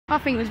I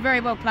think it was very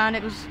well planned.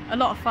 It was a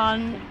lot of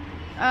fun.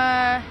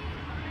 I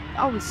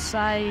would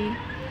say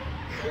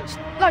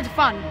loads of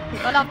fun.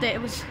 I loved it.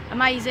 It was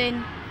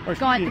amazing. Well,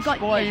 it's really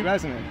inspired you,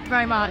 hasn't it?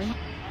 Very much.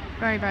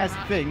 Very, very That's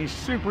the thing. It's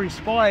super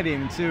inspired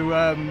him to,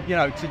 you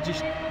know, to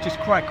just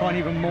crack on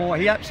even more.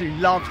 He absolutely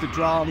loves the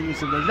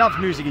drums and he loves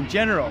music in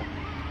general.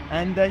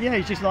 And yeah,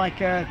 he's just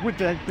like with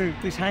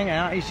this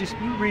hangout, he's just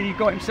really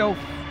got himself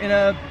in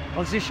a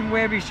position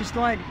where he's just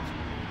like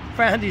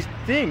found his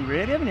thing,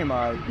 really, haven't you,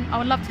 Mo? I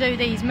would love to do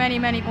these many,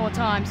 many more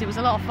times. It was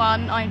a lot of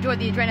fun. I enjoyed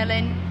the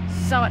adrenaline.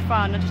 So much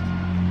fun. I just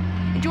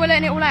enjoy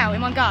letting it all out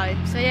in one go.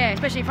 So yeah,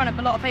 especially in front of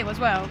a lot of people as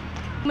well.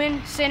 I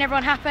mean, seeing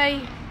everyone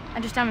happy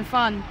and just having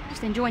fun,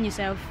 just enjoying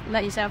yourself,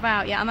 letting yourself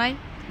out. Yeah, I mean.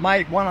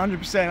 Mate,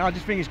 100%. I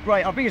just think it's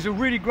great. I think it's a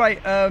really great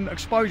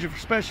exposure,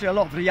 especially a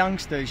lot for the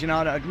youngsters, you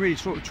know, that are really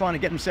sort of trying to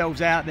get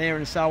themselves out there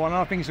and so on.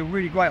 I think it's a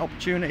really great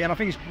opportunity, and I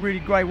think it's really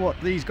great what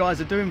these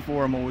guys are doing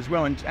for them all as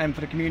well, and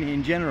for the community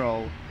in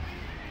general.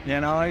 You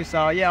know,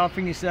 so yeah, I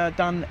think it's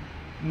done.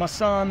 My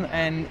son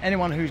and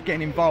anyone who's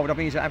getting involved, I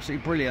think it's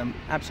absolutely brilliant.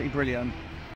 Absolutely brilliant.